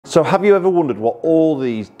So have you ever wondered what all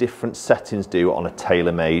these different settings do on a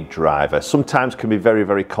TaylorMade driver? Sometimes can be very,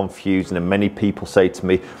 very confusing, and many people say to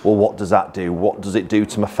me, well, what does that do? What does it do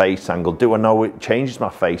to my face angle? Do I know it changes my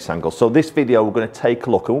face angle? So this video, we're going to take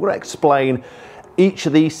a look and we're going to explain each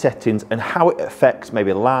of these settings and how it affects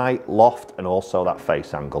maybe lie, loft, and also that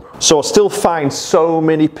face angle. So I still find so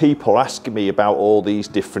many people asking me about all these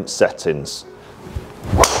different settings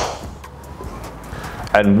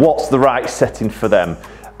and what's the right setting for them.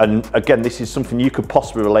 And again, this is something you could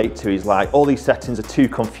possibly relate to, is like, all these settings are too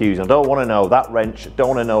confusing. I don't want to know that wrench, I don't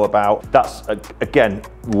want to know about, that's again,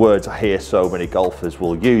 words I hear so many golfers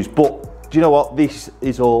will use. But do you know what? This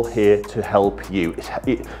is all here to help you.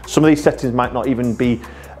 Some of these settings might not even be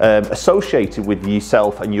associated with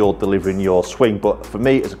yourself and your delivering your swing, but for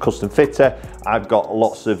me as a custom fitter, I've got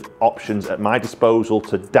lots of options at my disposal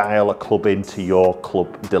to dial a club into your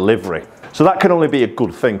club delivery. So that can only be a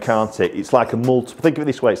good thing, can't it? It's like think of it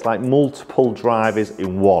this way, it's like multiple drivers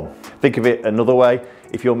in one. Think of it another way.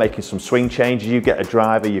 If you're making some swing changes, you get a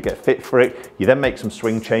driver, you get fit for it, you then make some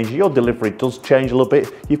swing changes, your delivery does change a little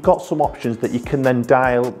bit, you've got some options that you can then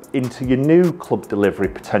dial into your new club delivery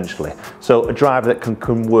potentially. So a driver that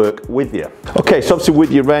can work with you. Okay, so obviously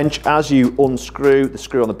with your wrench, as you unscrew the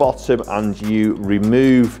screw on the bottom and you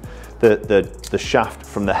remove the shaft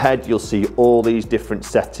from the head, you'll see all these different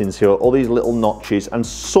settings here, all these little notches and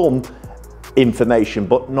some information,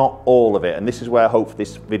 but not all of it. And this is where I hope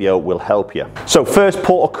this video will help you. So first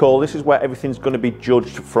port of call, this is where everything's going to be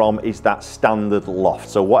judged from, is that standard loft.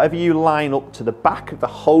 So whatever you line up to the back of the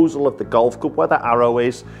hosel of the golf club, where that arrow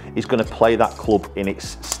is going to play that club in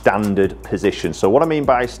its standard position. So what I mean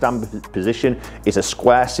by standard position is a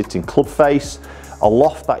square sitting club face, a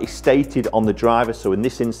loft that is stated on the driver. So in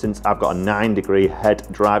this instance, I've got a 9-degree head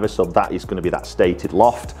driver, so that is going to be that stated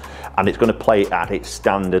loft, and it's going to play at its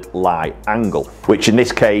standard lie angle, which in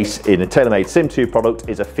this case, in a TaylorMade Sim 2 product,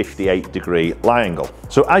 is a 58-degree lie angle.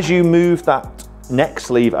 So as you move that neck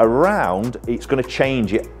sleeve around, it's going to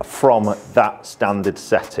change it from that standard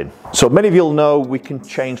setting. So many of you'll know we can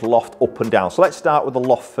change loft up and down. So let's start with the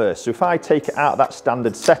loft first. So if I take it out of that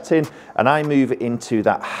standard setting and I move it into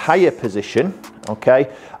that higher position,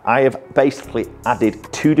 okay, I have basically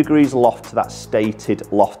added 2 degrees loft to that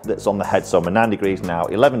stated loft that's on the head. So I'm 9 degrees now,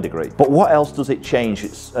 11 degrees. But what else does it change?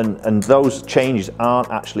 And those changes aren't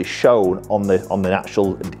actually shown on the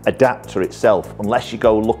actual adapter itself, unless you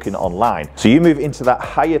go looking online. So you move into that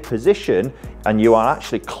higher position and you are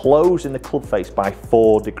actually closing the club face by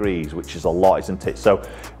 4 degrees, which is a lot, isn't it? So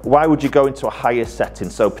why would you go into a higher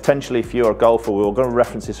setting? So potentially if you're a golfer, we're going to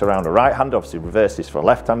reference this around a right-hander, obviously reverse this for a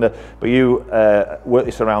left-hander, but you work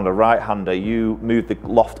this around a right-hander, you move the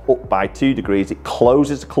loft up by 2 degrees, it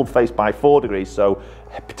closes the club face by 4 degrees, so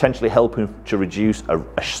potentially helping to reduce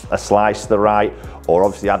a slice to the right, or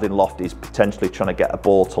obviously adding loft is potentially trying to get a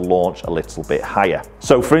ball to launch a little bit higher.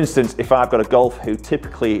 So for instance, if I've got a golfer who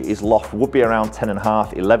typically his loft would be around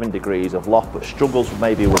 10.5, 11 degrees of loft, but struggles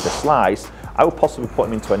maybe with the slice, I would possibly put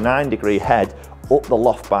him into a 9-degree head, up the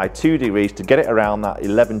loft by 2 degrees to get it around that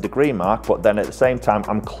 11-degree mark, but then at the same time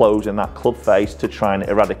I'm closing that club face to try and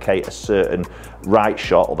eradicate a certain right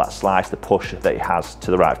shot or that slice, the push that it has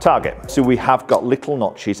to the right of target. So we have got little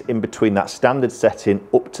notches in between that standard setting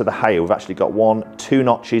up to the higher. We've actually got 1, 2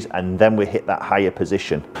 notches, and then we hit that higher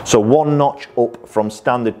position. So 1 notch up from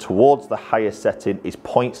standard towards the higher setting is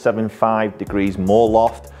 0.75 degrees more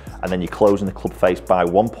loft, and then you're closing the club face by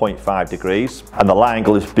 1.5 degrees, and the lie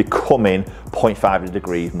angle is becoming 0.5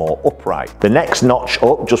 degrees more upright. The next notch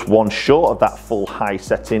up, just 1 short of that full high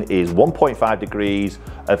setting, is 1.5 degrees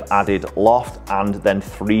of added loft, and then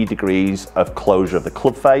 3 degrees of closure of the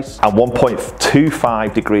club face, and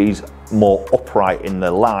 1.25 degrees more upright in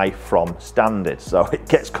the lie from standard. So it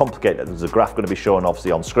gets complicated. There's a graph going to be shown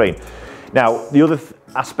obviously on screen. Now, the other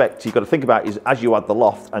aspect you've got to think about is as you add the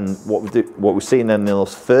loft, and what we're seeing in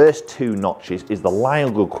those first 2 notches is the lie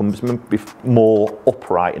angle comes more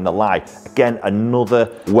upright in the lie. Again,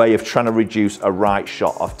 another way of trying to reduce a right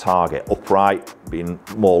shot of target. Upright being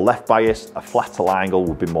more left biased, a flatter lie angle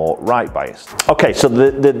would be more right biased. Okay, so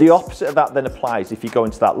the opposite of that then applies if you go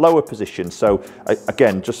into that lower position. So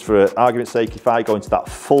again, just for argument's sake, if I go into that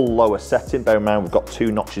full lower setting, bear in mind we've got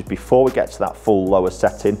 2 notches before we get to that full lower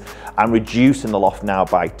setting, I'm reducing the loft now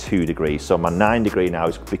by 2 degrees. So my 9-degree now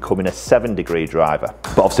is becoming a 7-degree driver.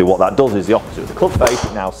 But obviously what that does is the opposite. With the club face,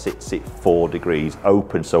 it now sits at 4 degrees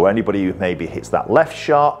open. So anybody who maybe hits that left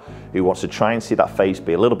shot, who wants to try and see that face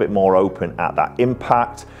be a little bit more open at that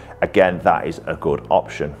impact, again, that is a good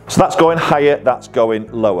option. So that's going higher, that's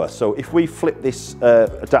going lower. So if we flip this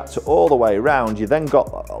adapter all the way around, you then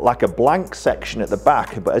got like a blank section at the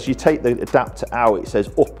back, but as you take the adapter out, it says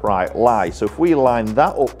upright lie. So if we line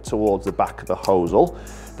that up towards the back of the hosel,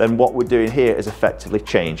 then what we're doing here is effectively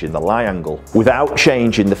changing the lie angle without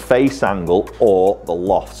changing the face angle or the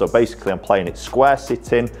loft. So basically I'm playing it square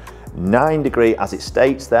sitting, 9 degree as it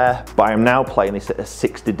states there, but I'm now playing this at a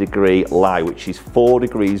 60 degree lie, which is 4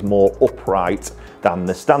 degrees more upright than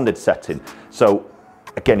the standard setting. So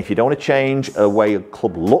again, if you don't want to change the way a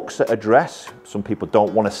club looks at a dress, some people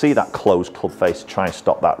don't want to see that closed club face to try and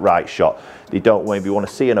stop that right shot. They don't maybe want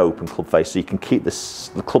to see an open club face, so you can keep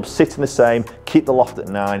the club sitting the same, keep the loft at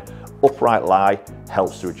 9, upright lie,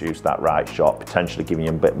 helps to reduce that right shot, potentially giving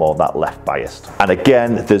you a bit more of that left biased. And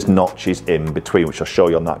again, there's notches in between, which I'll show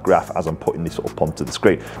you on that graph as I'm putting this up onto the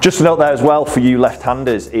screen. Just to note there as well, for you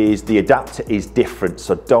left-handers, is the adapter is different,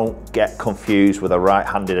 so don't get confused with a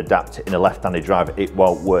right-handed adapter in a left-handed driver. It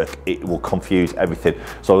won't work, it will confuse everything.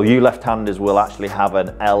 So you left-handers will actually have an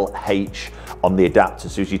LH on the adapter.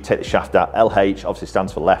 As soon as you take the shaft out, LH obviously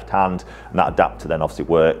stands for left hand, and that adapter then obviously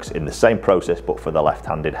works in the same process but for the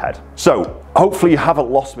left-handed head. So hopefully you haven't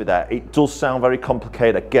lost me there. It does sound very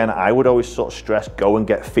complicated. Again, I would always sort of stress, go and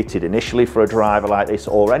get fitted initially for a driver like this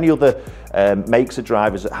or any other makes of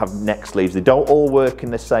drivers that have neck sleeves. They don't all work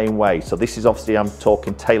in the same way. So this is obviously, I'm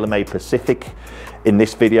talking TaylorMade Pacific in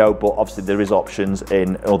this video, but obviously there is options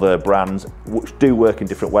in other brands which do work in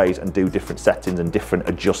different ways and do different settings and different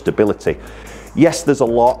adjustability. Yes, there's a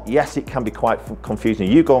lot. Yes, it can be quite confusing.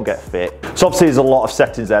 You go and get fit. So obviously there's a lot of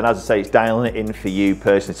settings there, and as I say, it's dialing it in for you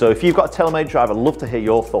personally. So if you've got a TaylorMade driver, I'd love to hear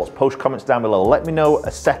your thoughts. Post comments down below. Let me know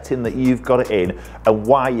a setting that you've got it in and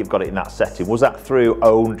why you've got it in that setting. Was that through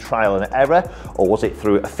own trial and error, or was it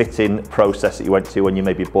through a fitting process that you went to when you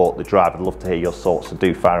maybe bought the driver? I'd love to hear your thoughts, so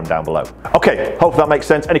do fire them down below. Okay, hopefully that makes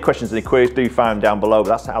sense. Any questions, any queries, do fire them down below.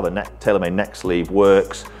 But that's how the TaylorMade neck sleeve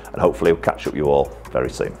works, and hopefully we'll catch up with you all very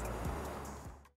soon.